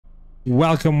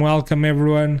Welcome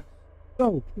everyone.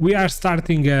 So we are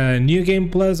starting a new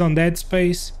game plus on Dead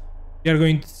Space. We are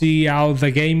going to see how the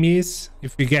game is,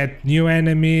 if we get new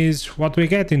enemies, what we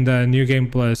get in the new game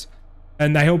plus.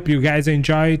 And I hope you guys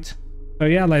enjoy it. So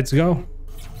yeah, let's go.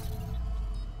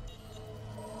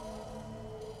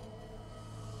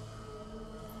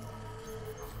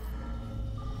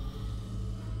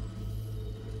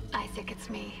 Isaac, it's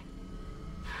me.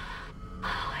 Oh,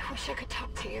 I wish I could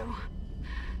talk to you.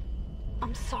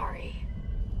 I'm sorry.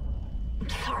 I'm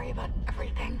sorry about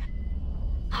everything.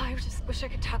 I just wish I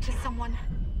could talk to someone.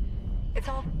 It's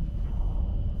all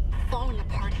falling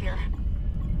apart here.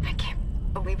 I can't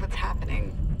believe what's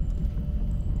happening.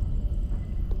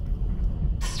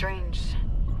 Strange.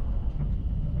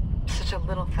 Such a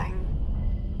little thing.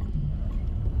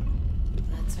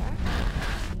 That's her?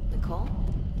 Nicole?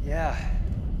 Yeah.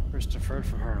 First I've heard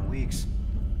from her in weeks.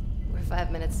 We're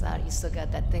 5 minutes out. You still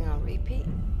got that thing on repeat?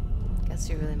 Guess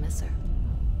you really miss her.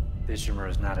 Ishimura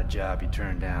is not a job you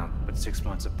turn down, but 6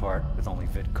 months apart with only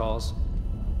vid calls?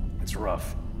 It's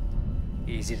rough.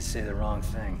 Easy to say the wrong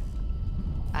thing.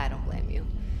 I don't blame you.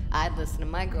 I'd listen to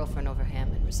my girlfriend over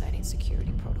Hammond reciting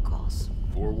security protocols.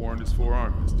 Forewarned is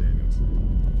forearmed, Miss Daniels.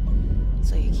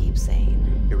 So you keep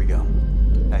saying. Here we go.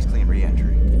 Nice clean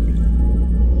re-entry.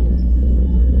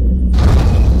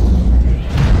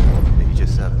 Maybe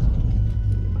just 7.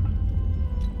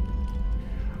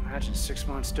 Imagine 6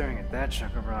 months staring at that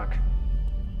chunk of rock.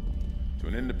 To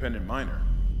an independent miner,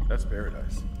 that's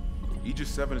paradise. Aegis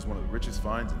 7 is one of the richest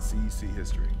finds in CEC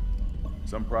history.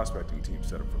 Some prospecting team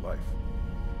set up for life.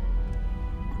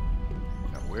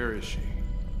 Now where is she?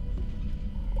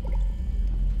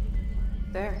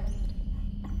 There.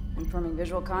 Confirming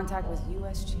visual contact with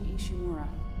USG Ishimura.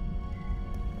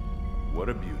 What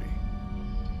a beauty.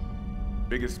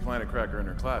 Biggest planet cracker in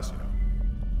her class, you know.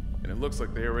 And it looks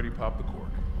like they already popped the cork.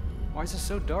 Why is it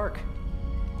so dark?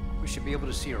 We should be able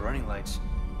to see her running lights.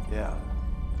 Yeah.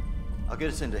 I'll get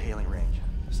us into hailing range.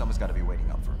 Someone's got to be waiting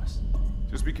up for us.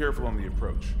 Just be careful on the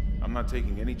approach. I'm not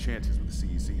taking any chances with the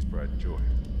CEC's pride and joy.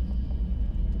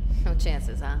 No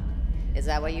chances, huh? Is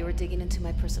that why you were digging into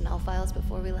my personnel files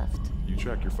before we left? You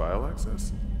check your file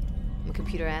access? I'm a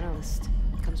computer analyst.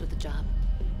 Comes with the job.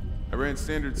 I ran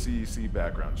standard CEC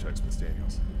background checks, Miss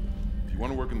Daniels. If you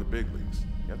want to work in the big leagues,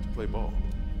 you have to play ball.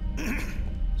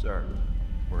 Sir,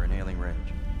 we're in hailing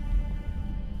range.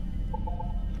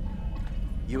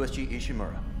 USG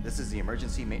Ishimura, this is the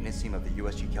emergency maintenance team of the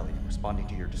USG Kelly, responding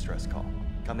to your distress call.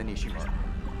 Come in, Ishimura.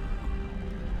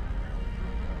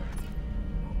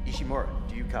 Ishimura,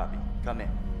 do you copy? Come in.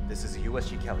 This is the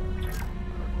USG Kelly.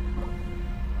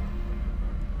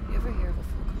 You ever hear of a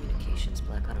full communications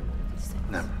black on one of these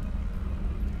things? Never.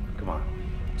 Come on.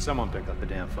 Someone pick up the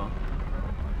damn phone.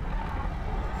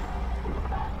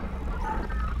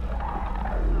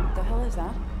 What the hell is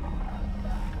that?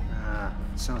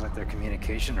 Sounds like their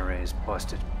communication array is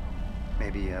busted.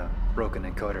 Maybe a broken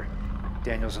encoder.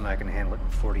 Daniels and I can handle it in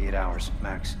 48 hours,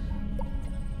 max.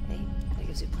 Hey, that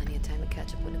gives you plenty of time to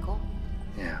catch up with Nicole.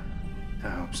 Yeah, I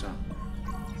hope so.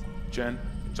 Jen,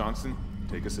 Johnson,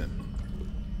 take us in.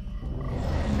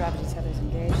 Gravity tethers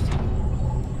engaged.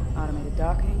 Automated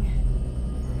docking.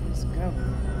 Let's go.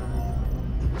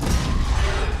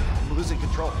 I'm losing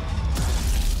control.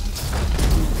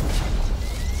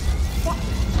 Fuck!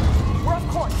 We're off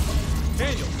course!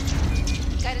 Daniel!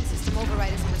 Guidance system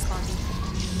override isn't responding.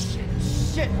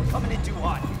 Shit, we're coming in too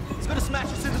hot. It's gonna smash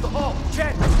us into the hull.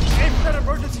 Jen, aim for that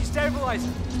emergency stabilizer.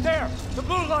 There, the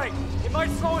blue light. It might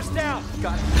slow us down.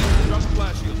 Got it. Drop the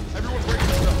flash shield. Everyone break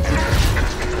yourself.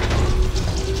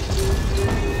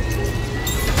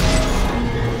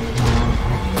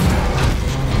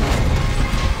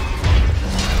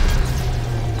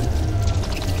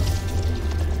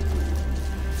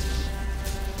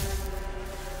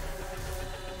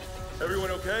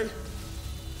 Everyone okay?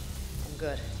 I'm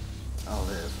good. I'll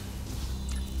live.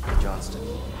 Johnston,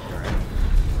 you're right.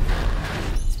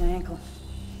 It's my ankle.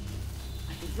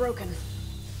 Might be broken.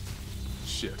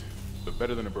 Shit. But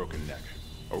better than a broken neck.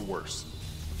 Or worse.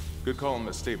 Good call on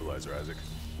the stabilizer, Isaac.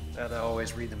 Gotta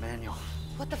always read the manual.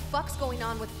 What the fuck's going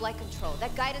on with flight control?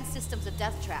 That guidance system's a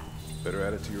death trap. Better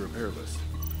add it to your repair list.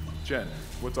 Jen,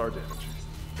 what's our damage?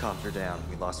 Comps are down.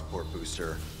 We lost a port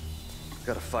booster.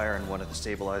 Got a fire in one of the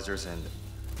stabilizers and...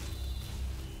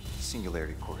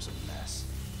 Singularity core's a mess.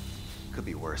 Could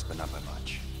be worse, but not by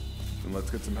much. Then let's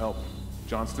get some help.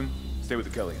 Johnston, stay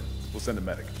with the Kellyan. We'll send a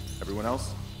medic. Everyone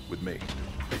else, with me.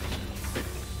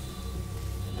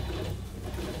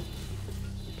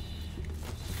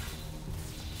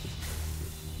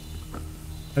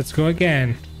 Let's go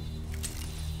again.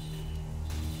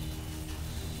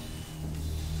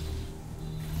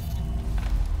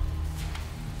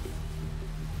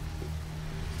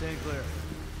 clear.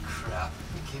 Crap,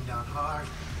 it came down hard.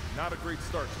 Not a great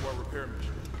start to our repair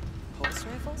mission. Pulse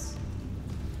rifles?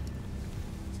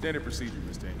 Standard procedure,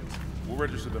 Miss Daniels. We'll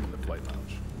register them in the flight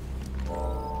lounge.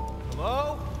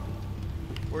 Hello?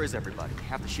 Where is everybody?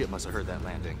 Half the ship must have heard that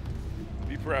landing.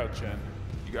 Be proud, Chen.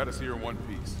 You got us here in one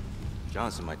piece.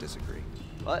 Johnson might disagree.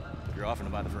 But you're offering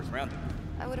to buy the first round.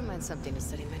 I wouldn't mind something to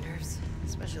steady my nerves,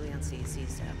 especially on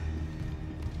CEC's tab.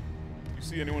 You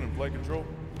see anyone in flight control?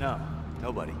 No,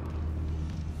 nobody.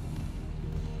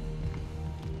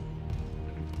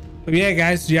 So yeah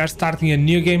guys, we are starting a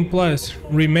new game plus.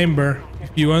 Remember,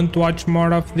 if you want to watch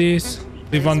more of this,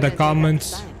 leave on the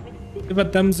comments, leave a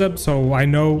thumbs up so I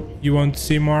know you want to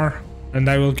see more, and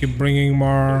I will keep bringing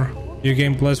more new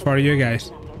game plus for you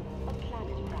guys.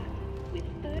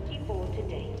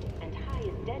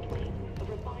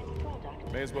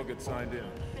 May as well get signed in.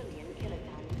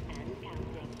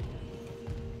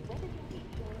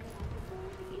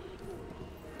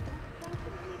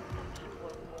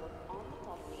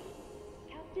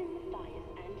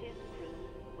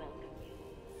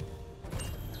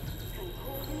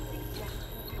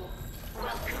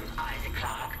 Welcome, Isaac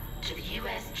Clarke, to the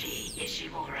USG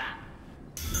Ishimura.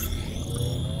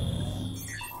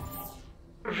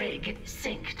 Rig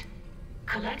synced.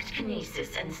 Collect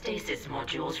kinesis and stasis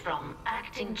modules from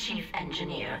Acting Chief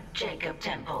Engineer Jacob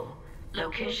Temple.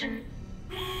 Location?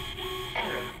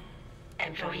 Error.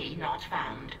 Employee not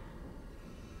found.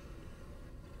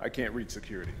 I can't reach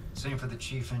security. Same for the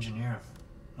chief engineer.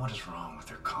 What is wrong with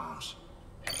their comms?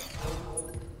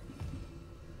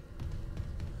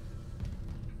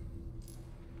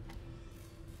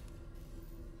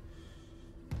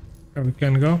 Here we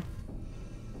can go.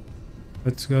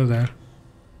 Let's go there.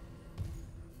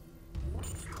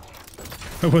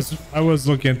 I was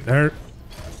looking at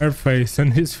her face,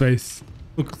 and his face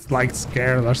looks like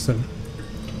scared or something.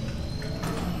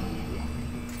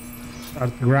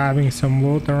 Start grabbing some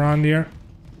loot around here.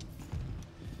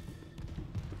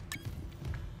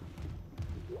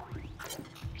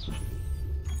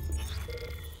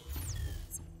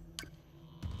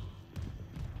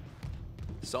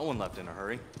 Someone left in a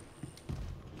hurry.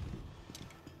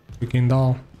 Freaking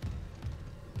doll.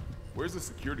 Where's the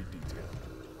security detail?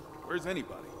 Where's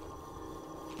anybody?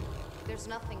 There's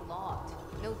nothing logged.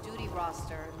 No duty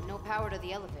roster, no power to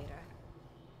the elevator.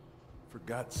 For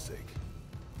God's sake.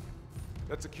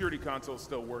 That security console's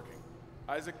still working.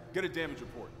 Isaac, get a damage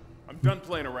report. I'm done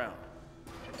playing around.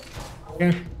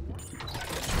 Okay.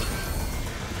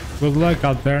 Good luck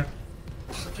out there.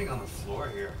 Something on the floor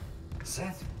here.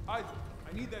 Seth? Isaac,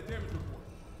 I need that damage report.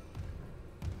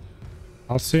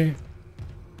 I'll see.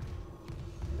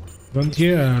 Don't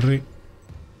worry,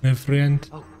 my friend.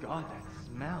 Oh God, that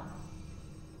smell.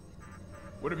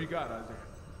 What have you got, Isaac?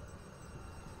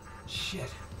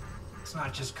 Shit. It's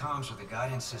not just comms with the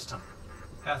guidance system.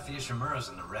 Half the Ishimura's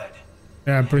in the red.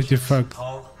 Yeah, pretty Engines, fucked.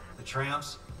 hull, the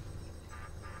trams.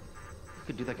 You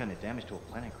could do that kind of damage to a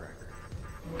planet cracker.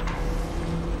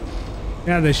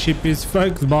 Yeah, the ship is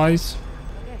fucked, boys.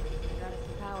 Okay, got us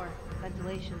some power.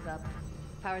 Ventilation's up.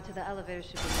 Power to the elevator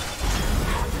should be...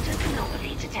 Positive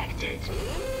anomaly detected.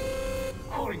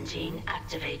 Quarantine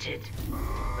activated.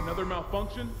 Another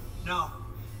malfunction? No.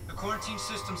 The quarantine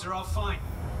systems are all fine.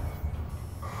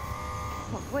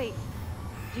 Oh, wait.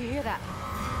 Do you hear that?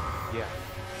 Yeah,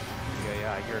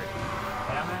 I hear it.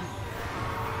 Batman?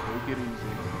 Take it easy.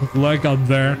 Good luck out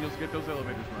there. Daniels, get those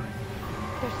elevators running.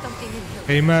 There's something in here.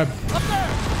 Aim up. Up there!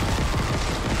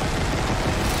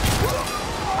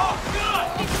 Oh, God!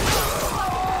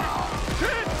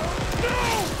 Shit! No!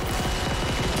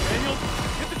 Daniels,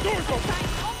 get the doors open!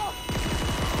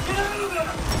 Get out of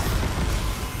there!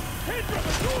 Head from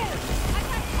the doors!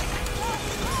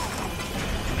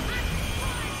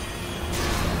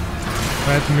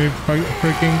 Let me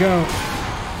freaking go.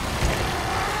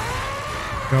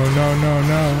 No, no, no,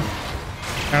 no.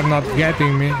 You're not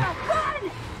getting me.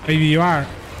 Maybe you are.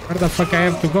 Where the fuck I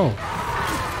have to go?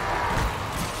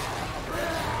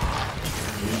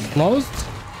 Closed?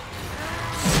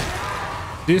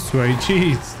 This way,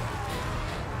 jeez.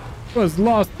 Was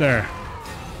lost there.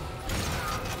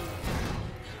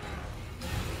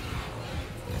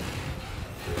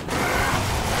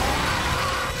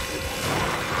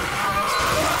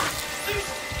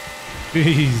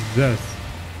 Jesus.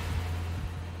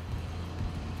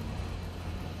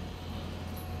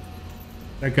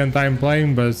 Second time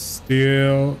playing, but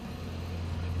still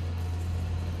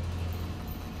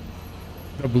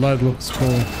the blood looks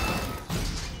cool.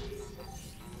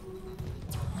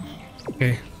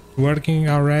 Okay, working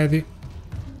already.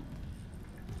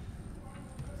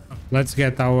 Let's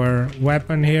get our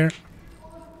weapon here.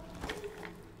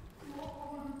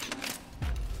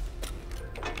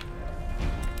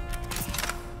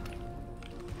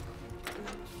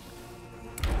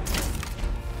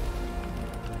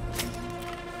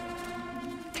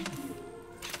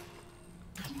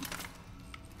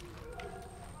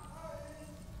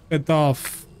 Cut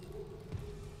off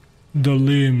the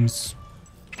limbs.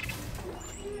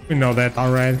 We know that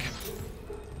already.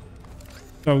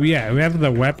 So yeah, we have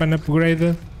the weapon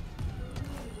upgraded.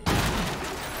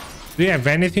 Do you have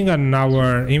anything on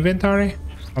our inventory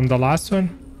from the last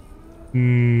one?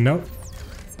 Nope.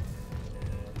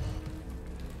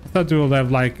 I thought we would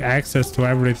have like access to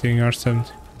everything or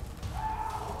something.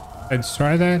 Let's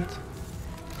try that.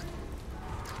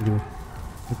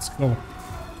 Let's go.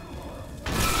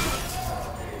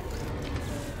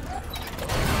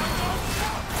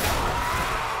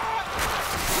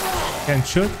 Can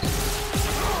shoot.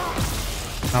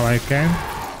 Now I can.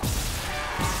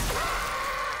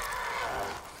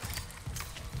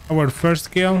 Our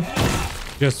first kill.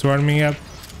 Just warming up.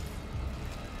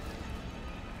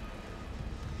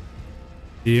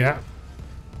 Yeah.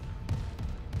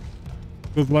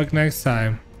 Good luck next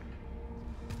time.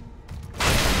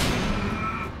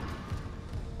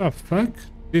 Oh fuck?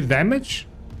 Did damage?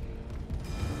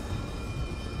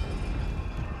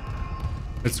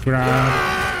 Let's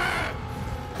grab.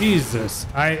 Jesus,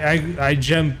 I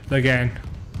jumped again.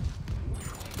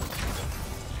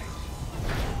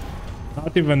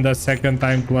 Not even the second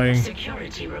time playing.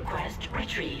 Security request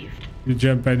retrieved. You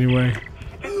jump anyway.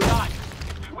 It died.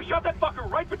 We shot that fucker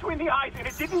right between the eyes and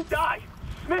it didn't die.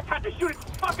 Smith had to shoot its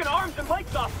fucking arms and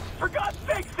legs off. For God's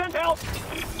sake, send help!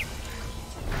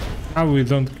 Now we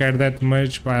don't care that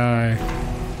much for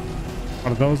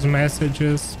those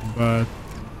messages, but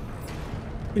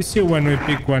we see when we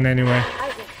pick one anyway.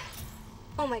 Isaac.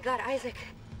 Oh my God, Isaac.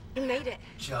 You made it.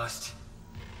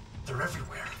 They're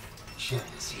everywhere. Shit,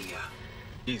 is he,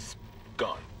 He's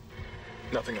gone.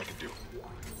 Nothing I can do.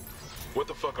 What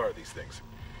the fuck are these things?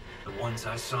 The ones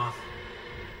I saw,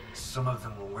 some of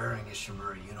them were wearing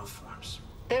Ishimura uniforms.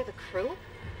 They're the crew?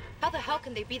 How the hell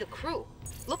can they be the crew?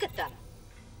 Look at them.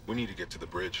 We need to get to the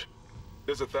bridge.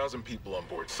 There's 1,000 people on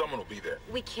board. Someone will be there.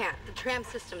 We can't. The tram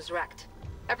system's wrecked.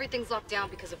 Everything's locked down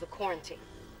because of the quarantine.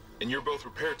 And you're both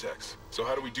repair techs, so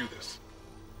how do we do this?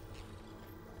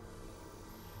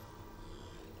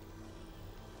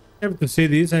 I have to see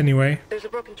these anyway. There's a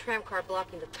broken tram car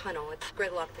blocking the tunnel. It's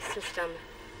gridlocked the system.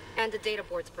 And the data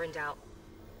board's burned out.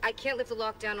 I can't lift the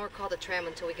lockdown or call the tram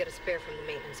until we get a spare from the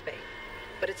maintenance bay.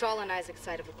 But it's all on Isaac's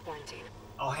side of the quarantine.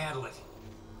 I'll handle it.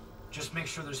 Just make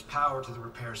sure there's power to the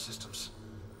repair systems.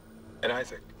 And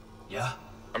Isaac? Yeah?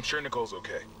 I'm sure Nicole's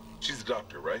okay. She's a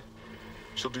doctor, right?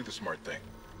 She'll do the smart thing.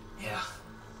 Yeah.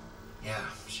 Yeah,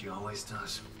 she always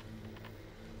does.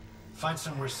 Find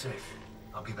somewhere safe.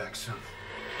 I'll be back soon.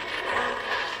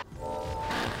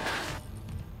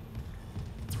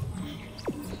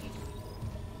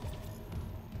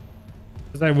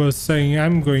 As I was saying,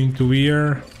 I'm going to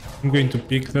here. I'm going to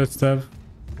pick that stuff.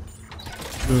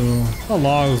 The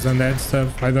logs and that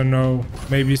stuff. I don't know.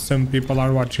 Maybe some people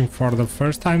are watching for the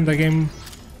first time the game.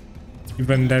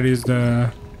 Even there is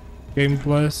the Game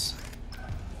Plus.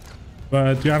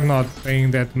 But you are not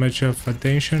paying that much of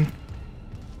attention.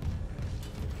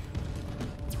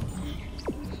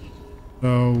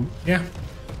 So yeah.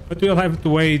 But we'll have to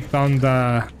wait on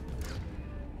the...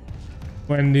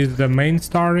 when is the main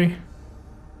story.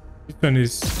 This one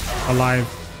is alive.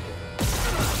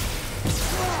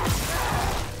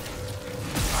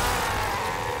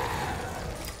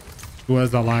 He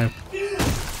was alive.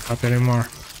 Not anymore.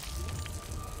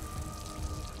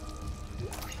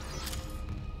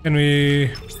 Can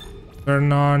we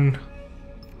turn on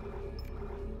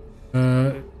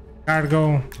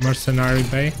cargo mercenary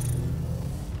bay?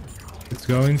 Let's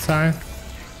go inside.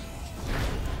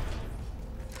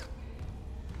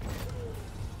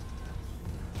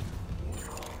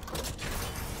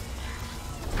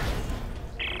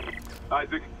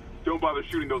 Isaac, don't bother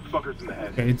shooting those fuckers in the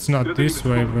head. Okay, it's not this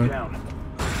way, but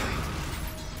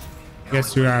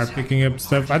guess we are picking up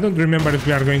stuff. I don't remember if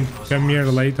we are going to come here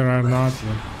later or not.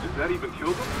 Did that even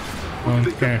kill them?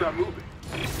 Okay.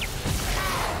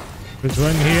 There's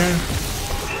one here.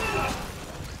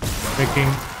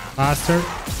 Picking faster.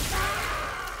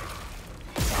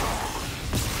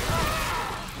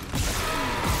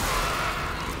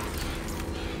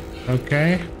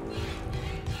 Okay.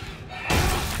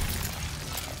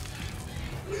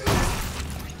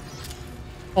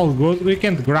 All good. We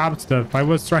can't grab stuff. I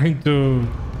was trying to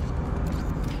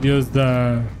use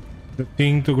the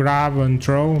thing to grab and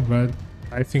throw, but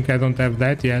I think I don't have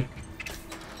that yet.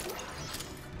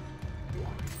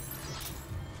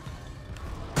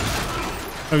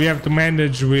 So we have to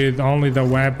manage with only the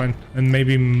weapon and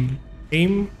maybe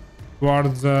aim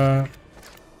towards the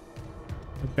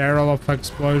barrel of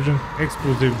explosion.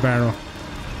 Explosive barrel.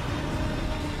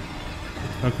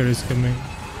 Fucker is coming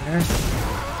there.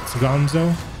 It's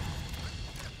Gonzo.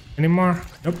 Any more?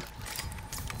 Nope.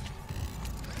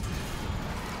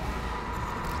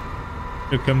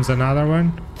 Here comes another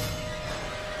one.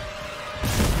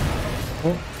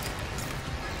 Oh.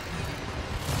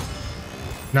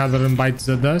 Another one bites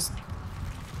the dust.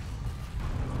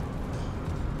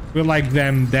 We like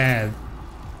them dead.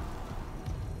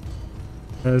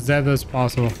 As dead as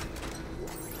possible.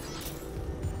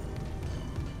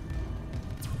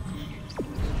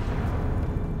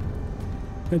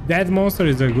 The dead monster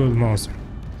is a good monster.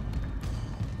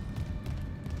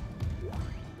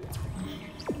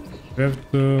 We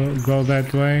have to go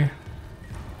that way.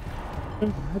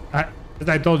 As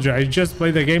I told you, I just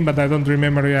played the game, but I don't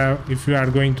remember if we are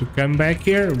going to come back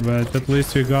here. But at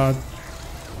least we got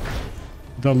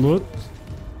the loot.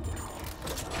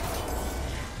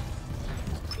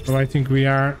 So I think we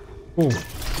are... Oh.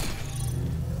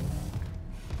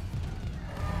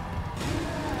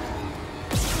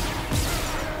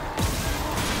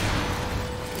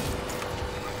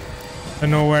 I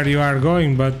know where you are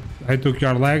going, but I took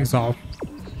your legs off.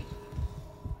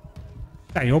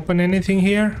 Did I open anything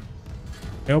here?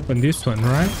 I opened this one,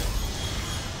 right?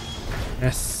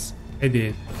 Yes, I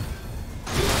did.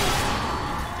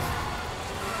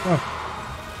 Oh.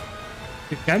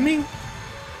 Is it coming?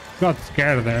 Got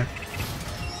scared there.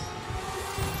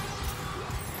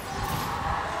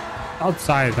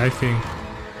 Outside, I think.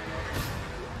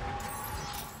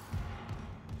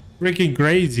 Freaking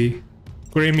crazy.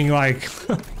 Screaming like...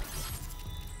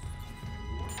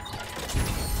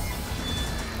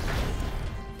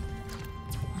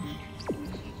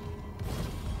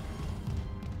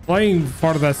 Playing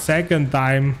for the second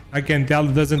time, I can tell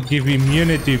it doesn't give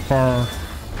immunity for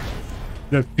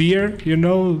the fear, you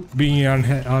know, being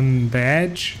on the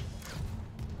edge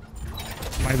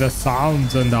by the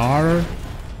sounds and the horror.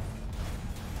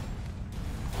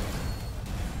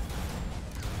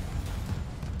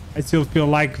 I still feel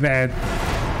like that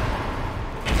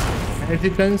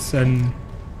hesitance and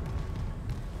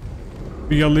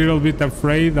be a little bit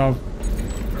afraid of...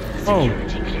 Oh,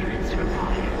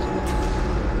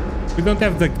 we don't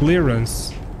have the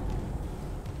clearance.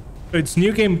 So it's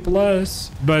New Game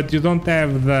Plus, but you don't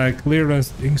have the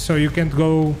clearance thing, so you can't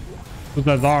go to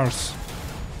the doors.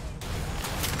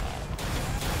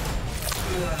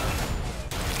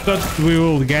 Thought we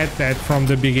will get that from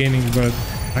the beginning, but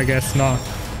I guess not.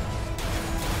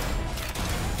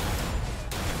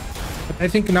 But I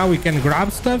think now we can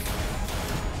grab stuff.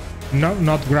 No,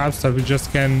 not grab stuff, we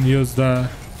just can use the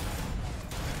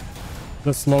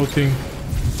slow thing.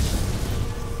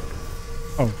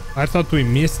 Oh, I thought we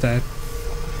missed that.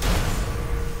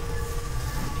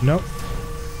 Nope.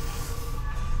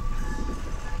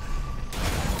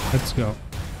 Let's go.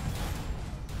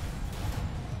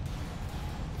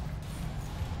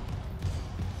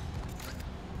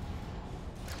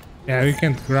 Yeah, we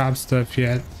can't grab stuff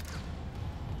yet.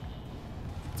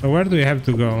 So where do we have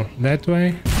to go? That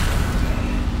way?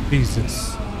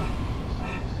 Jesus.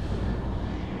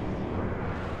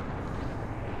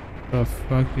 The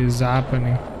fuck is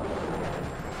happening?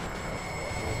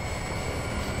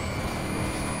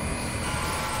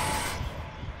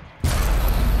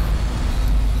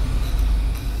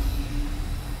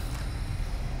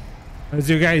 As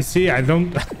you guys see, I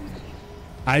don't...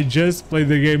 I just played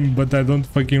the game, but I don't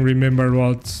fucking remember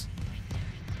what's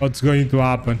going to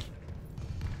happen.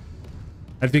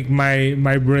 I think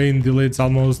my brain deletes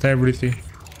almost everything.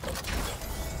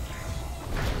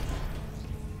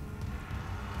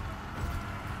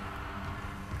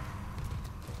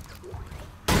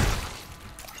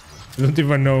 I don't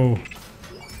even know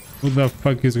who the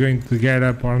fuck is going to get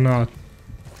up or not.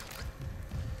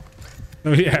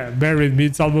 So yeah, bear with me,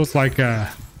 it's almost like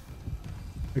a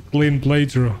clean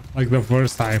playthrough, like the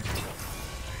first time.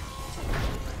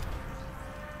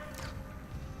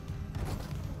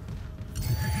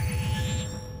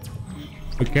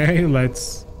 Okay,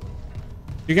 let's...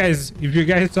 if you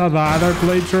guys saw the other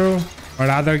playthrough or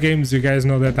other games, you guys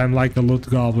know that I'm like a loot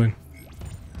goblin.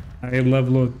 I love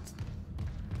loot.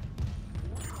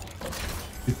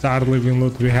 It's hard leaving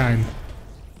loot behind.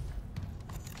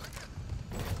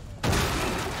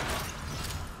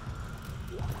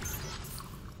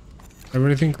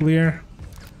 Everything clear?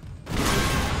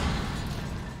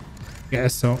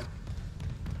 Guess so.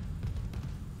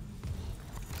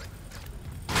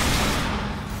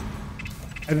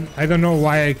 I don't know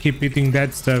why I keep eating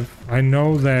that stuff. I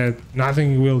know that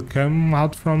nothing will come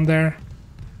out from there.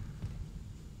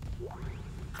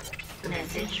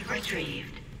 Message retrieved.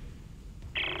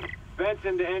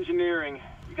 Benson to engineering.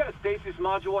 You got a stasis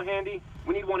module handy?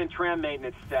 We need one in tram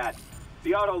maintenance stat.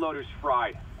 The autoloader's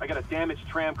fried. I got a damaged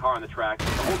tram car on the track. The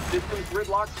whole system's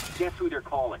gridlocked. Guess who they're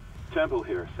calling? Temple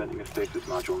here, sending a stasis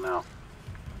module now.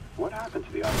 What happened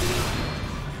to the operator?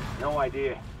 No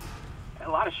idea. A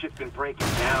lot of shit's been breaking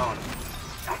down.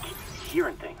 I keep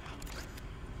hearing things.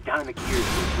 Down in the gears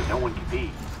where no one can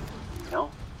be. You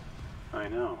know? I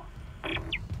know.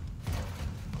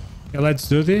 Yeah, let's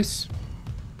do this.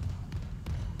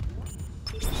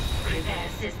 Repair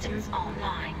systems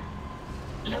online.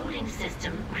 Loading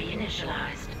system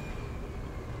reinitialized.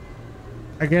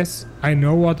 I guess I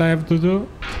know what I have to do.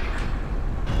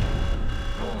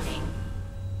 Warning.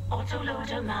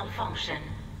 Autoloader malfunction.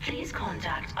 Please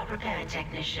contact a repair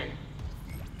technician.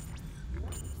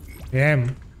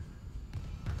 Damn.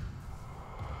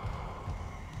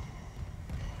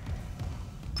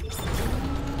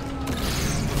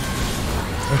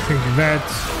 I think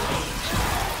that's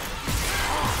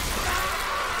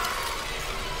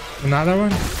another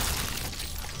one.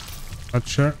 Not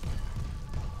sure.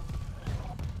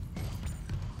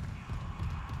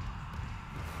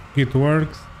 It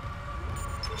works.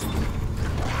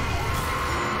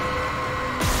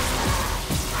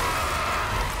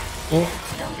 Oh.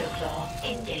 Thunderclaw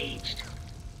engaged.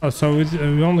 Oh, so we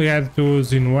only had to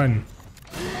use in one.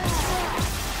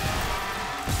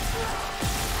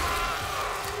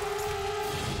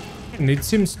 And it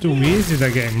seems too easy,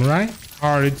 the game, right?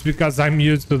 Or it's because I'm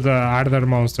used to the harder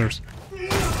monsters.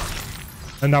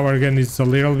 And our gun is a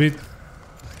little bit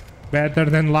better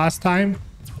than last time.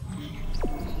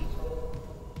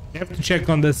 You have to check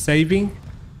on the saving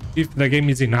if the game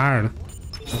is in hard.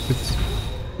 It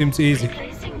seems easy.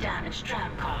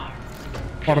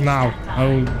 For now, I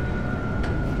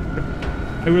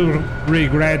will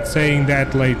regret saying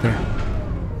that later.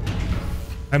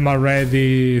 I'm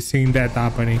already seeing that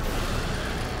happening.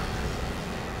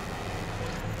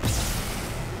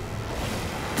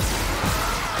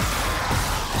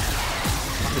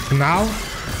 But now,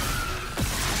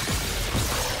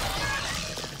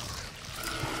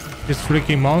 this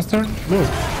freaking monster, look.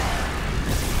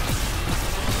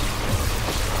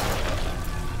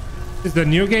 It's the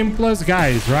New Game Plus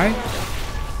guys, right?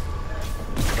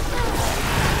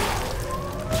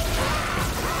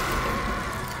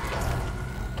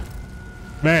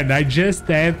 Man, I just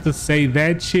had to say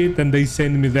that shit and they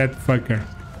send me that fucker.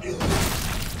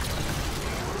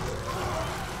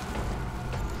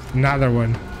 Another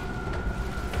one.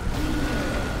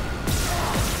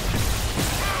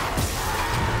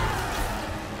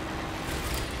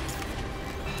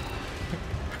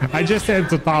 I just had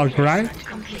to talk, right?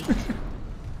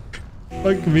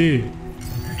 Fuck me.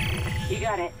 You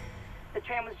got it. The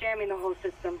tram was jamming the whole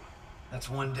system. That's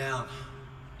one down.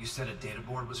 You said a data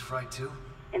board was fried too?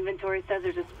 Inventory says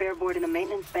there's a spare board in the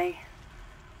maintenance bay.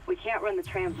 We can't run the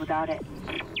trams without it.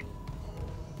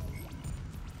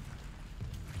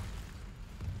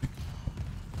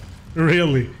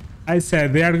 Really? I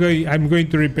said they are going. I'm going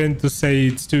to repent to say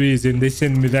it's too easy, and they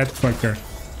send me that fucker.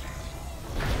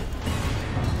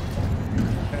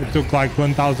 It took like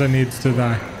 1,000 hits to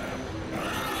die.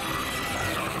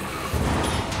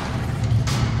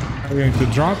 Are we going to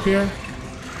drop here?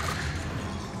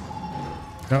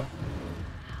 No.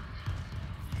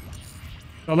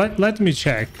 So let me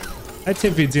check. Let's see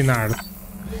if it's in hard.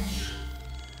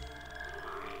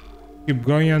 Keep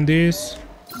going on this.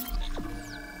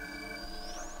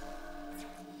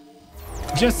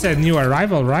 Just said new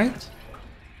arrival, right?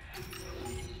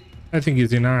 I think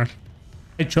it's in hard.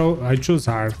 I choose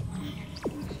hard.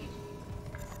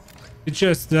 It's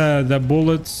just the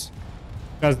bullets,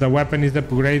 because the weapon is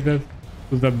upgraded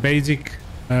to the basic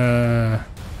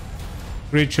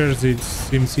creatures. It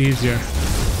seems easier.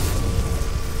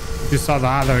 You saw the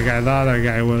other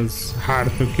guy was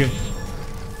hard to kill.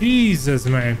 Jesus,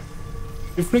 man,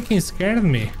 you freaking scared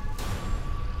me.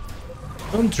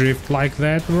 Don't drift like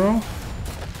that, bro.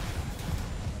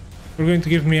 You're going to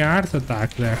give me a heart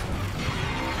attack there.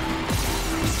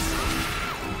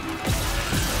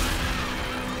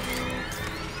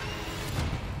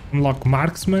 Unlock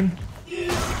marksman.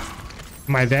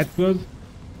 Am I that good?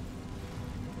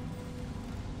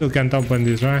 Still can't open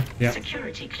this, right? Yeah.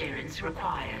 Security clearance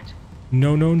required.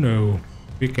 No.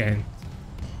 We can't.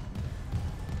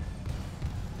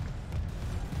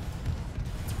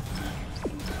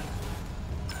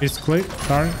 It's click.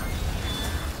 Sorry.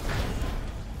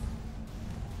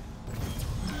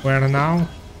 Where now?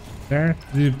 There.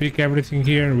 Did you pick everything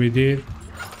here? We did.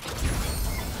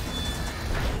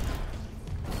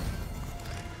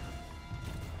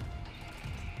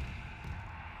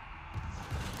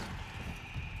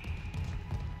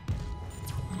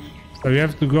 So you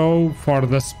have to go for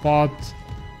the spot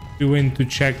you went to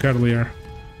check earlier.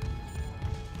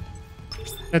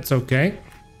 That's okay.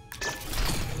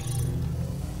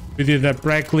 We did a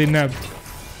pre-cleanup.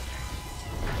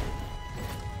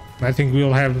 I think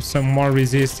we'll have some more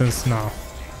resistance now.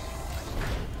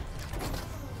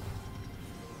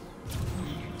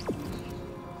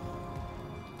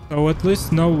 So at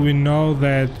least now we know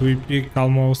that we pick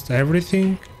almost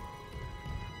everything.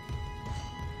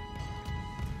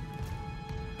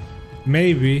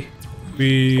 Maybe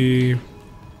we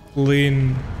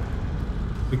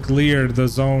clear the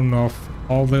zone of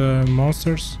all the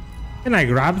monsters. Can I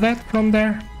grab that from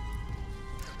there?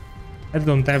 I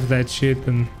don't have that shit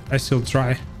and I still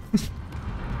try.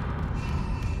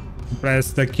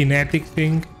 Press the kinetic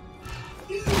thing.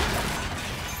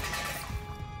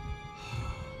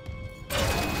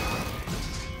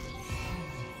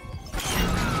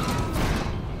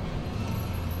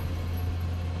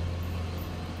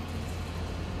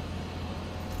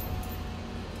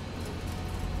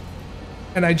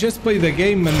 And I just played the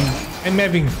game and I'm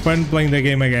having fun playing the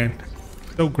game again.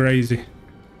 So crazy.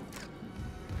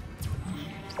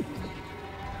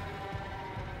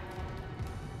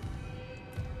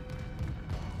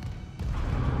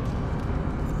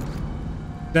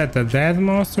 That a dead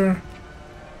monster?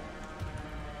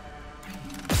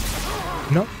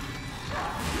 No.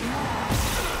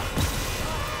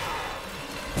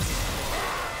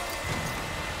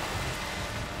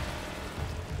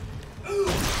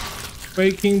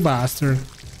 Faking bastard.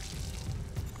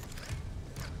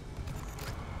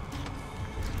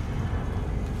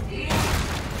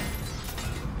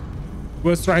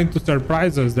 Was trying to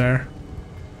surprise us there.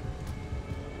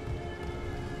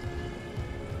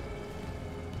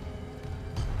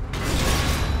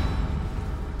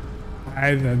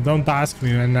 Don't ask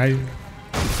me, man.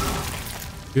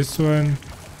 This one.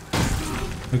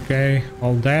 Okay,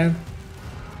 all dead.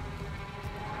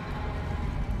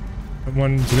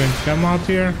 Someone's going to come out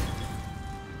here.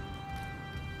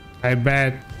 I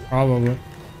bet, probably.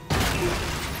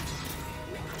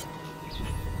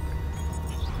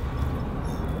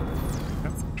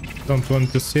 Don't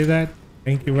want to see that.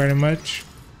 Thank you very much.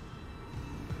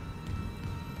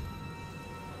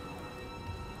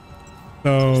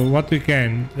 So what we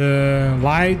can,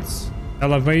 lights,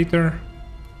 elevator.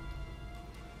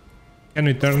 Can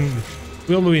we turn?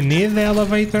 Will we need the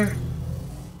elevator?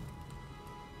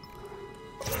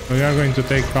 We are going to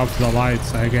take off the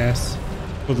lights, I guess.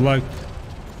 Good luck.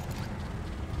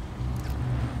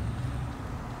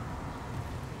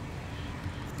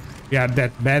 Yeah,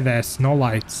 that badass, no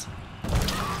lights.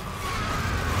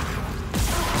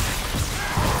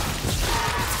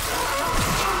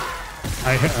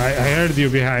 I heard you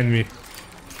behind me,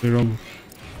 little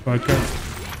fucker.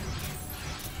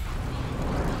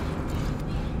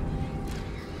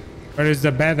 Where is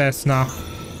the badass now?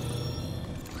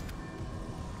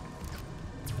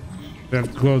 We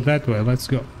have to go that way. Let's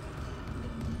go.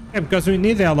 Yeah, because we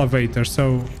need the elevator.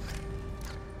 So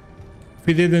if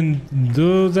we didn't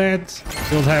do that,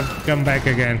 we'll have to come back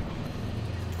again.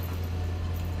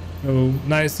 So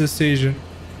nice decision.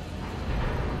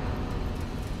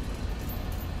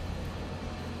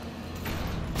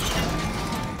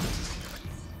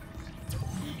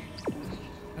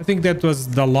 I think that was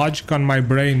the logic on my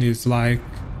brain, is like,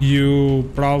 you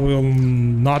probably will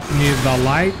not need the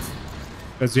light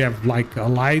because you have like a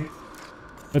light,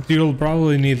 but you'll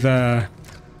probably need the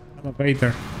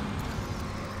elevator.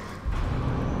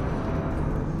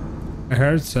 I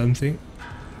heard something.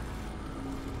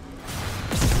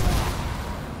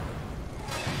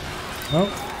 Oh.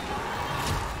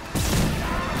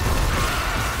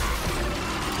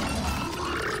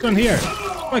 What's on here?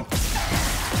 What?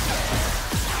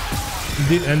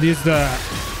 And this is the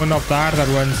one of the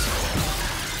harder ones.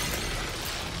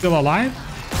 Still alive?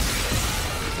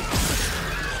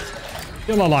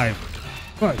 Still alive.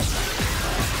 What?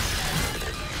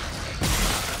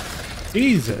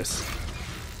 Jesus.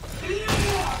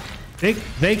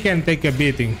 They can take a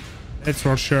beating. That's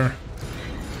for sure.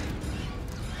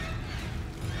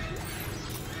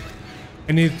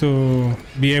 I need to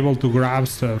be able to grab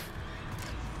stuff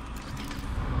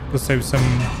to save some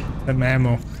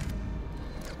ammo.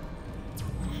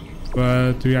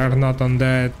 But we are not on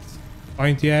that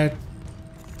point yet.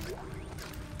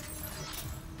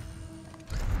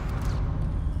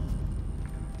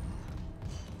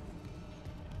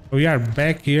 We are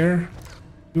back here.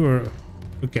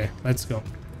 Okay, let's go.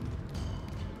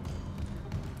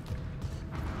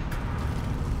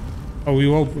 Oh, we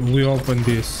open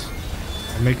this.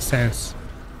 That makes sense.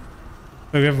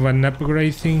 So we have an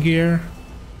upgrade thing here.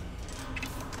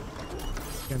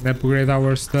 Can upgrade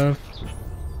our stuff.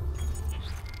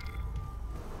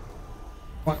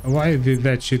 Why did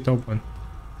that shit open?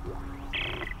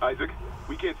 Isaac,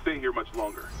 we can't stay here much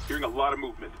longer. Hearing a lot of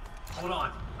movement. Hold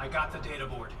on. I got the data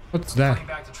board. What's that? Coming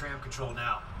back to tram control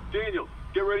now. Daniel,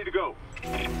 get ready to go.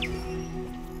 Can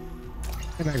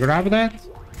I grab that?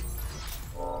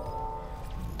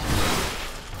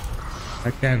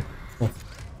 I can. Cool.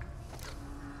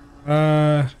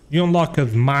 You unlock a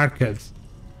market.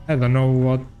 I don't know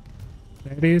what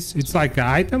that is. It's like an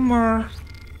item or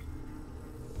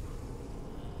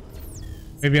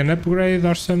maybe an upgrade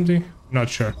or something. Not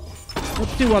sure.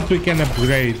 Let's see what we can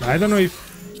upgrade. I don't know if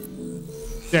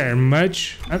there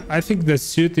much. I think the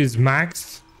suit is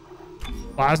maxed.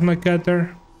 Plasma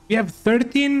cutter. We have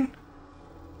 13.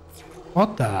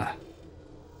 What the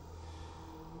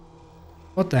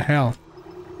hell?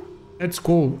 That's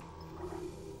cool.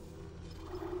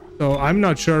 So I'm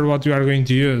not sure what we are going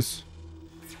to use.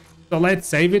 So let's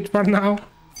save it for now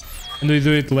and we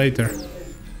do it later.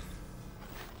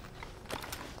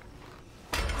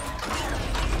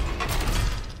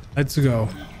 Let's go.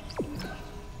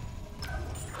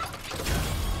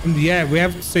 And yeah, we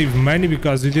have to save money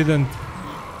because we didn't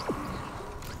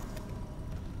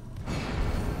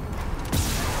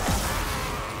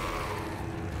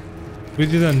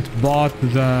bought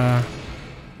the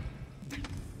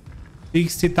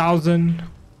 60,000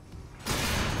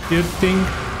 thing.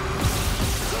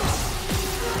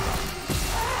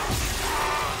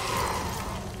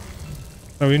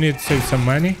 So we need to save some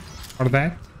money for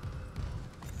that.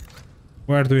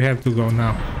 Where do we have to go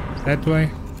now? That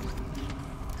way?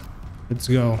 Let's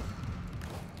go.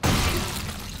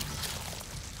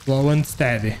 Slow and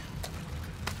steady.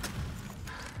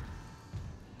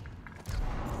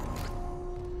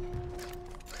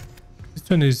 This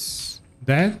one is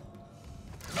dead?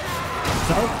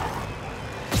 No?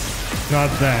 Not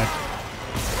that.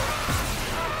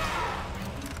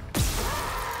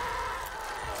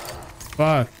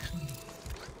 Fuck.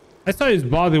 I thought his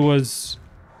body was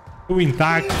too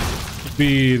intact to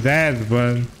be dead,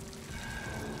 but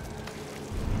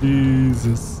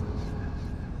Jesus.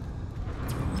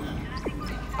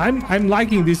 I'm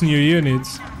liking these new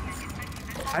units.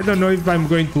 I don't know if I'm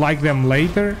going to like them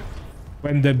later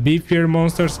when the beefier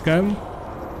monsters come.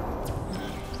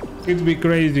 It's going to be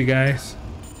crazy, guys.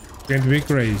 It's going to be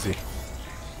crazy.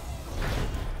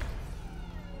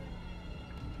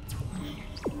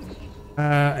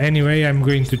 Anyway, I'm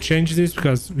going to change this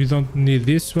because we don't need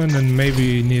this one and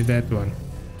maybe we need that one.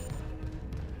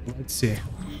 Let's see.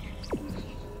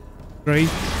 Great.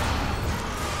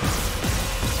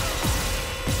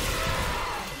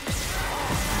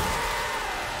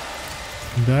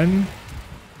 Done.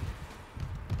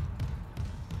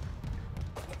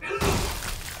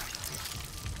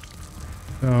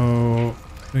 So,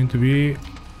 going to be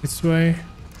this way.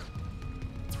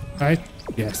 Right?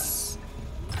 Yes.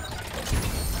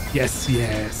 Yes,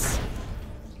 yes.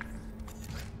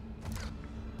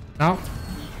 Now,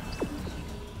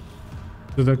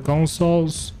 to the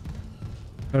consoles.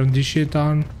 Turn this shit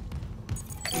on.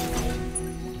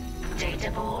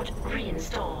 Data board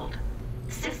reinstalled.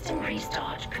 System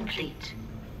restart complete.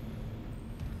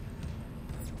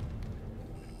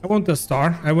 I want a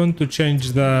star. I want to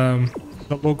change the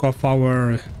look of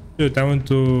our suit. I want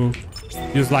to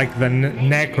use like the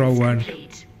necro one.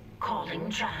 Complete. Calling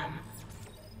tram.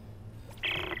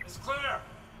 It's clear.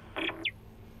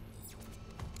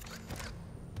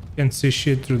 Can't see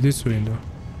shit through this window.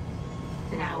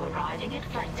 Now arriving at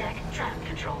flight deck tram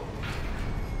control.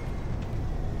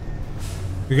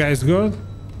 You guys good?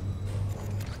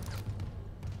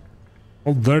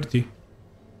 All dirty.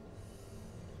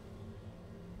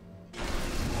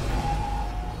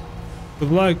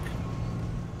 Good luck.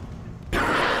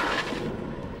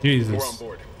 Jesus. We're on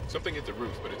board. Something hit the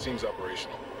roof, but it seems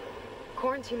operational.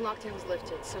 Quarantine lockdown's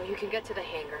lifted, so you can get to the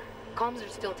hangar. Comms are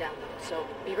still down though, so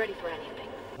be ready for anything.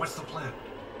 What's the plan?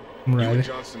 I'm You ready. and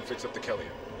Johnston fix up the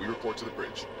Kellion. We report to the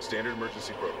bridge. Standard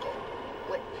emergency protocol.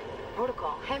 What?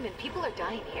 Protocol? Hammond, people are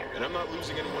dying here. And I'm not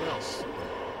losing anyone else.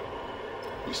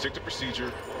 We stick to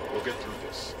procedure. We'll get through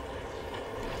this.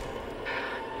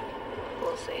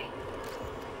 We'll see.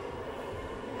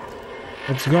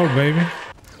 Let's go, baby.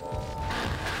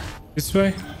 This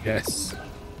way? Yes.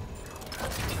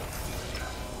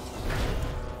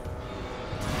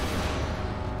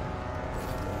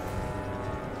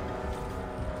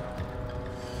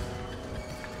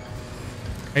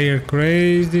 I hear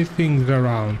crazy things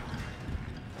around.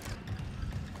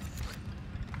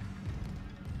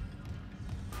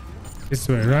 This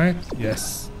way, right?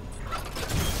 Yes.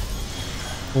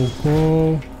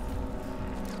 Cool.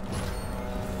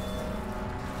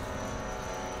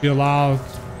 Chill out.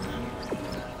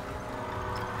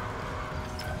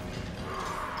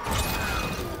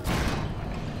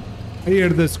 I hear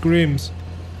the screams.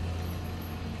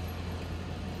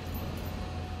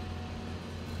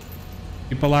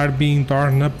 People are being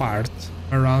torn apart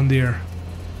around here.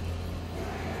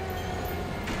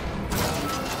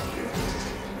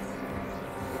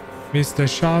 Missed a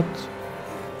shot.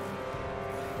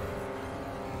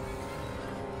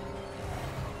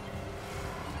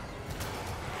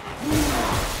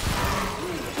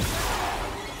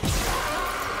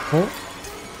 Oh.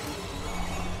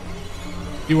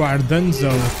 You are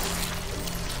donezo.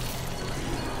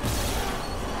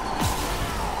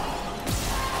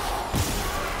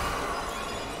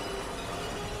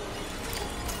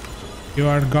 You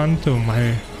are gone too,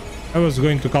 my... I was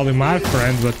going to call you my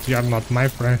friend, but you are not my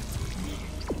friend.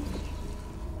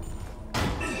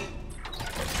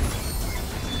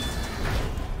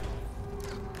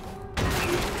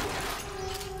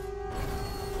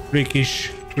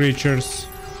 Freakish creatures.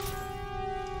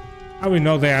 How we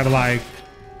know they are like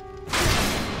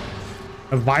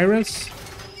a virus?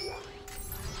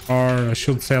 Or I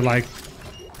should say like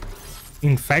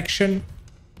infection?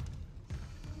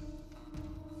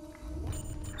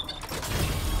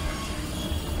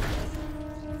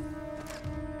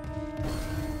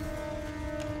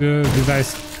 Did I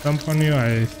stump on you?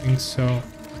 I think so.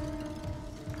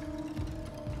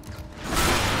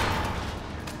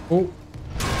 Oh.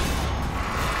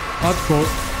 Not cool.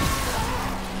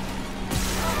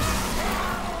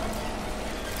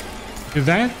 You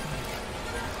dead?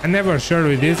 I'm never sure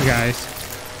with these guys.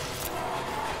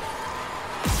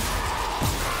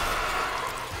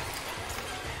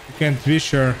 You can't be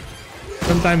sure.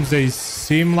 Sometimes they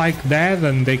seem like dead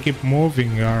and they keep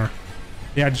moving, or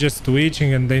they are just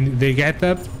twitching and they get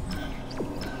up.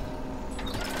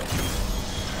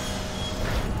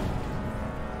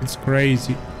 It's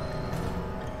crazy.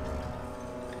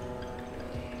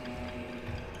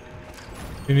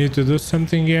 You need to do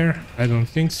something here? I don't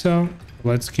think so.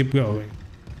 Let's keep going.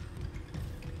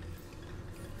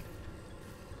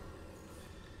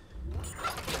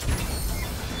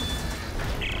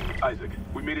 Isaac,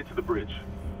 we made it to the bridge.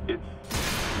 It's...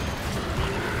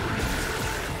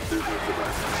 There's no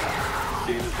survivors.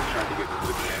 Dana's been trying to get into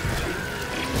the command.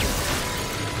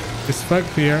 It's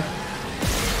fucked here.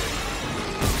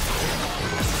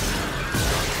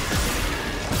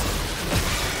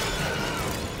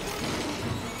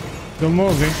 Still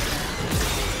moving.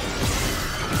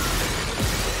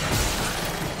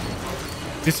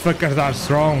 These fuckers are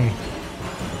strong.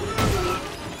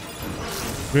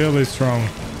 Really strong.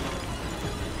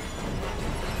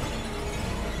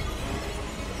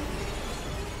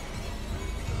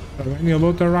 Any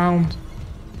loot around?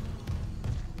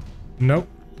 Nope.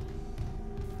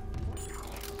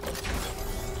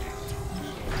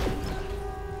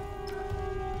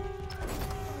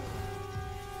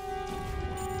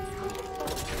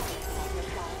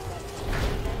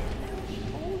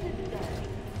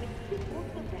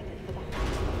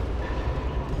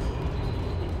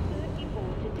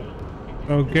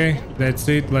 Okay, that's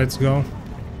it. Let's go.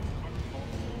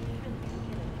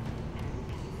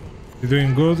 You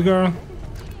doing good, girl?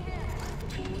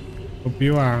 Hope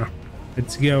you are.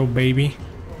 Let's go, baby.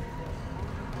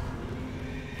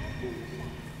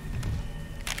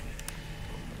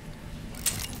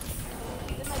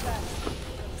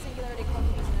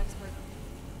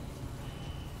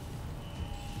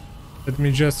 Let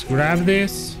me just grab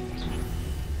this.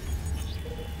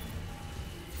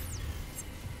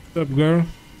 What's up, girl?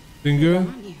 Doing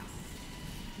good?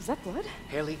 Is that blood?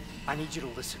 Haley, I need you to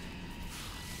listen.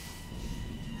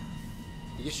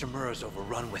 The Ishimura's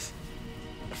overrun with...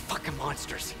 they're fucking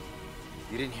monsters.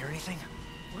 You didn't hear anything?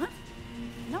 What?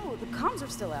 No, the comms are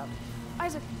still out.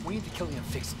 Isaac... We need to kill him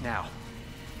fixed now.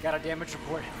 Got a damage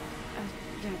report?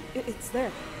 Yeah, it's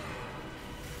there.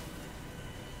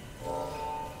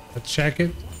 Let's check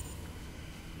it.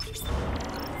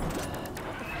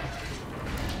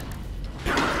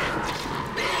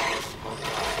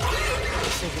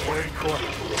 Singularity Core.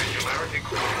 Singularity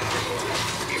Core.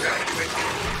 Evacuate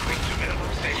to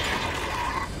minimum station.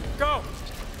 Go!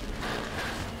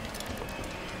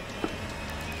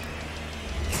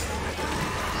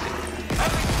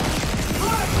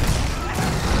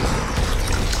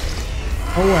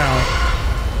 Oh well.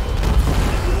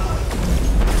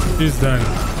 He's done.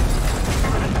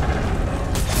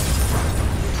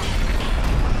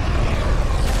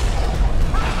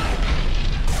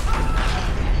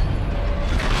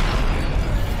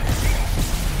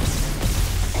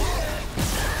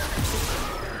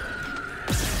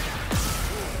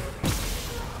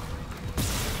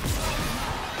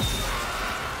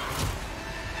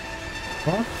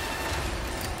 What?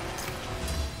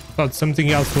 Thought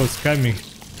something else was coming.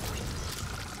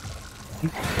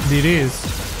 It is.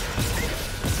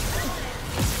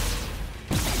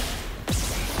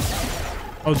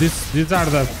 Oh, these are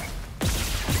the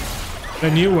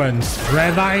new ones.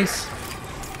 Red eyes.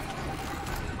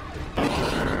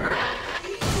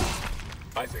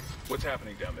 Isaac, what's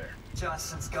happening down there?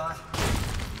 Johnson's gone.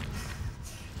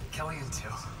 Kellyan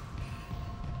too.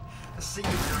 The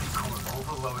security core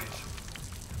overloaded.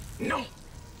 No!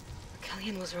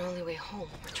 Kellyan was our only way home.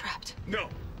 We're trapped. No!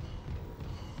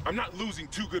 I'm not losing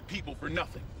two good people for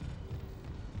nothing.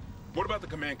 What about the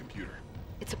command computer?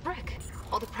 It's a brick.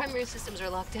 All the primary systems are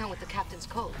locked down with the captain's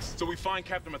codes. So we find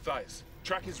Captain Mathius.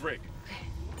 Track his rig.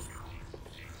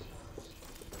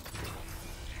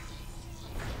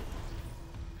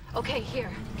 Okay,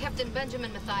 here. Captain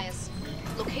Benjamin Mathius.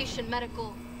 Location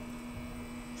medical.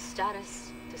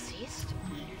 Status deceased?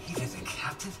 He did the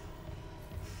captain?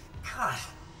 God.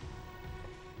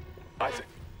 Isaac,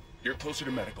 you're closer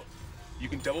to medical. You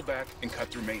can double back and cut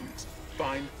through maintenance.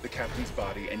 Find the captain's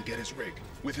body and get his rig.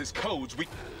 With his codes, we...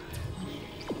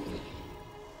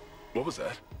 What was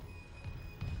that?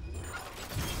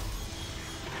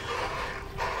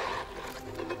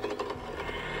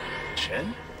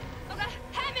 Chen? Okay,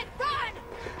 Hammond, run!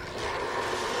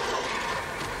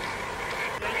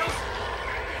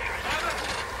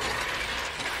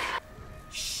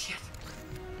 Shit.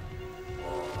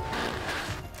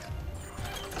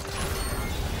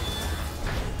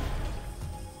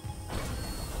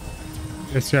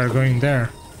 Guess we are going there.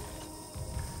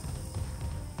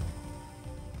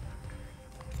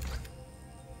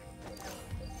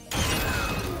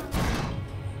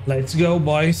 Let's go,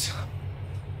 boys.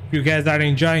 You guys are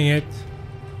enjoying it.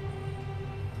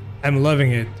 I'm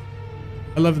loving it.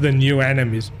 I love the new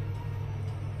enemies.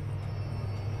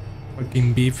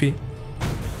 Fucking beefy.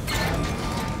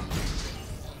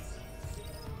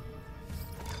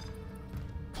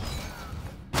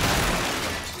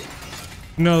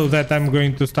 Know that I'm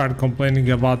going to start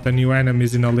complaining about the new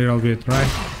enemies in a little bit,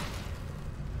 right?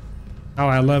 Now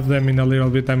I love them in a little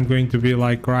bit. I'm going to be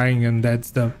like crying and that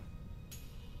stuff.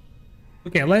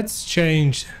 Okay, let's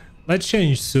change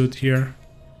suit here.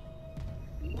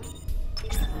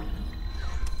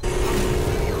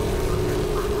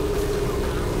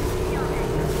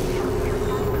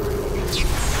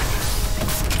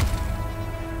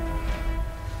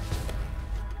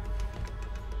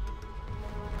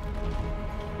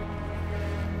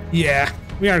 Yeah,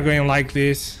 we are going like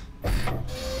this.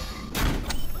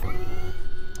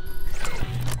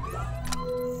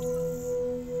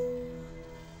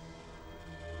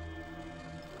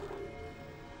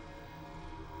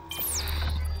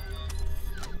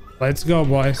 Let's go,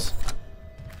 boys.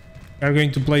 We are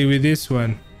going to play with this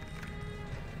one.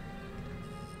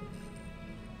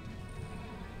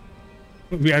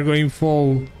 We are going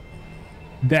full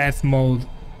death mode.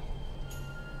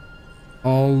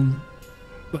 All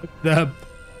fucked up.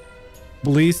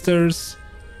 Blisters.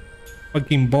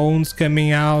 Fucking bones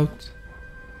coming out.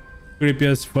 Creepy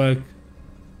as fuck.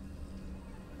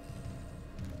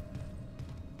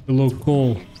 They look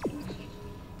cool.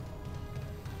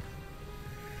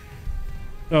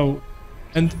 So,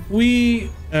 and we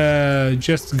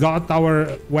just got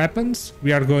our weapons.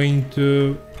 We are going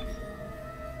to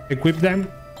equip them.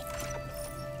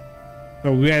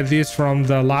 So we had this from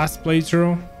the last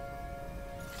playthrough.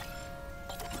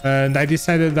 And I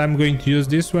decided I'm going to use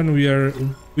this one.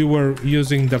 We were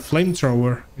using the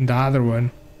flamethrower in the other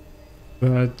one.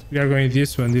 But we are going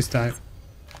this one this time.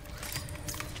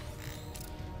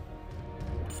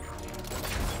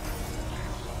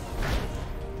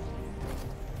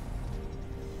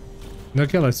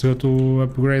 Okay, let's go to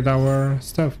upgrade our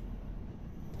stuff.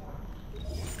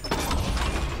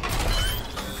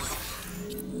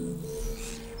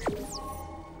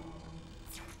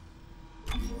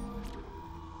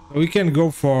 We can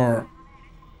go for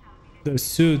the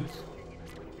suit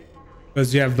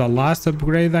because you have the last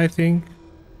upgrade, I think.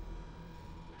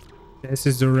 This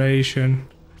is duration.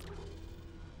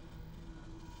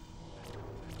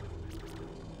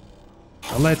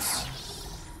 Let's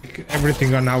pick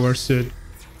everything on our suit.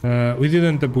 We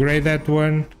didn't upgrade that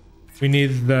one. We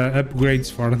need the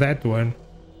upgrades for that one.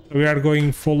 So we are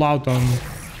going full out on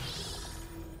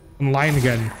line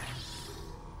gun.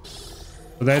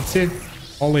 So that's it.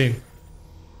 All in.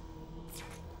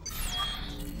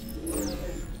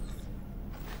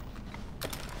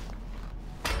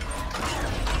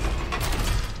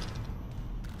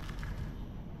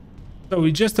 So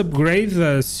we just upgrade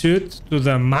the suit to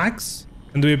the max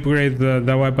and we upgrade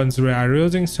the weapons we are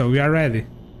using, so we are ready.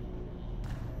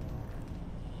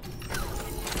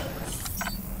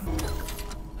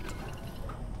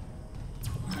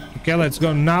 Okay, let's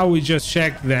go. Now we just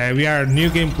check that we are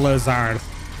New Game Plus Earth.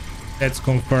 That's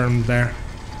confirmed there.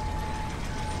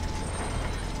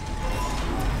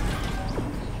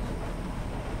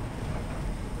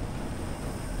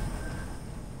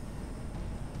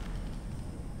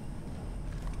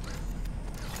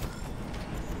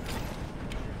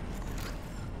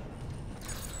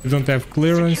 We don't have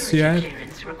clearance yet.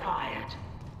 Clearance required.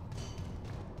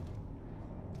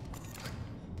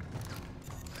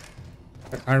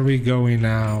 Where are we going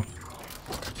now?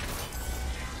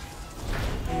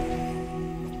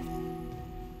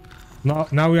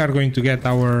 Now we are going to get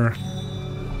our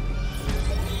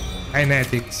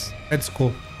kinetics. That's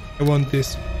cool. I want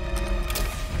this.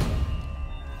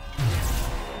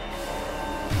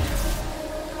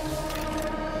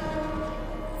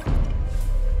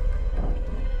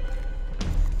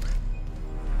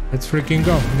 Let's freaking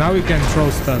go. Now we can throw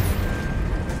stuff.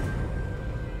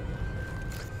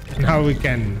 Now we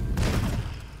can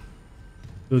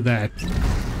do that.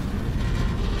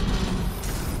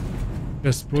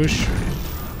 Just push.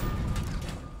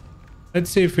 Let's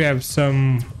see if we have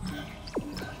some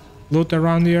loot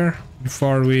around here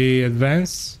before we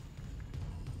advance.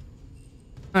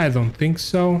 I don't think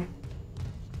so.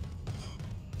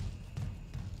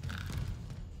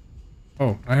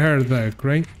 Oh, I heard the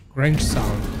range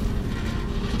sound.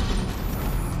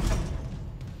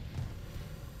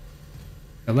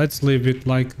 Yeah, let's leave it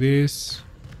like this.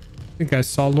 I think I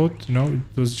saw loot. No,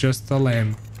 it was just a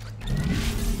lamp.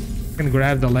 I can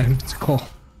grab the lamp, it's cool.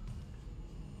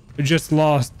 We just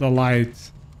lost the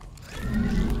light.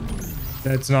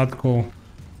 That's not cool.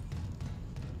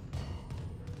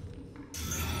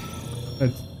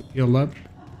 Let's heal up.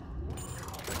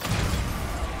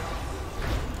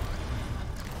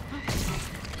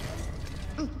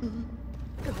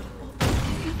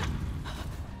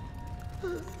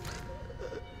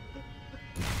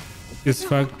 This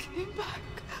fuck.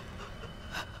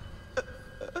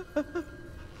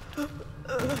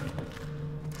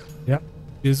 Yep,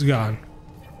 he's gone.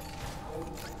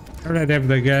 I already have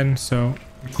the gun, so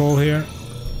cool here.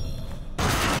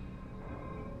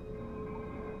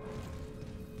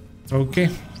 Okay.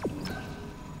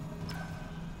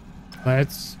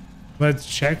 Let's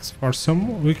check for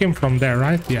some. We came from there,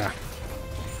 right? Yeah.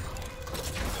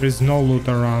 There is no loot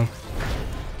around.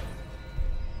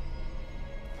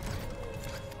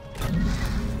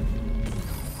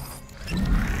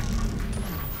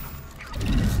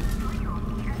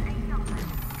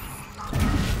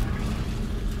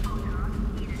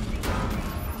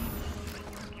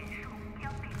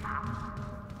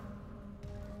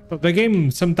 So the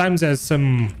game sometimes has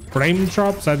some frame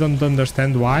drops. I don't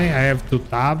understand why. I have to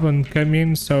tab and come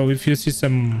in. So if you see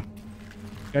some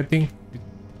getting,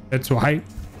 that's why.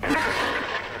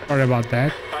 Sorry about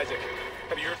that. Isaac,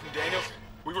 have you heard from Daniels?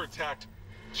 We were attacked.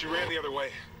 She ran the other way.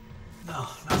 No,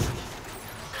 nothing.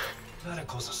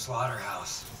 Medical's a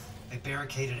slaughterhouse. They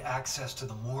barricaded access to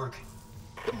the morgue.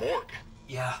 The morgue?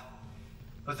 Yeah,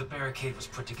 but the barricade was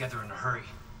put together in a hurry.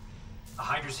 A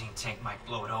hydrazine tank might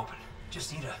blow it open.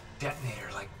 Just need a detonator,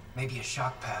 like maybe a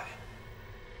shock pad.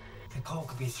 Nicole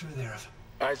could be through there if...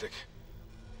 Isaac,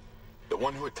 the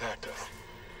one who attacked us.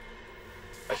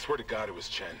 I swear to God it was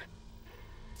Chen.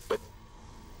 But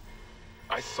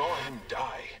I saw him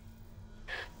die.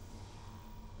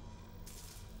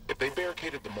 If they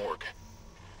barricaded the morgue,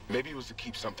 maybe it was to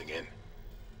keep something in.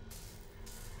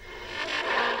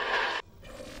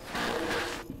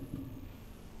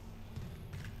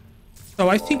 So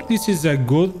I think this is a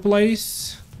good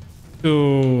place to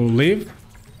live.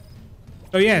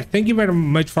 So yeah, thank you very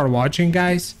much for watching,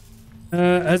 guys.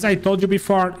 As I told you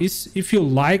before, if you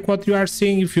like what you are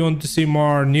seeing, if you want to see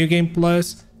more New Game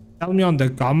Plus, tell me on the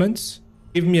comments.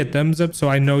 Give me a thumbs up so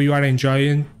I know you are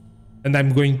enjoying, and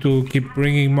I'm going to keep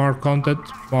bringing more content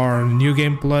for New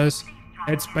Game Plus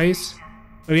Dead Space.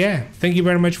 So yeah, thank you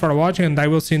very much for watching, and I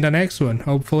will see you in the next one,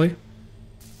 hopefully.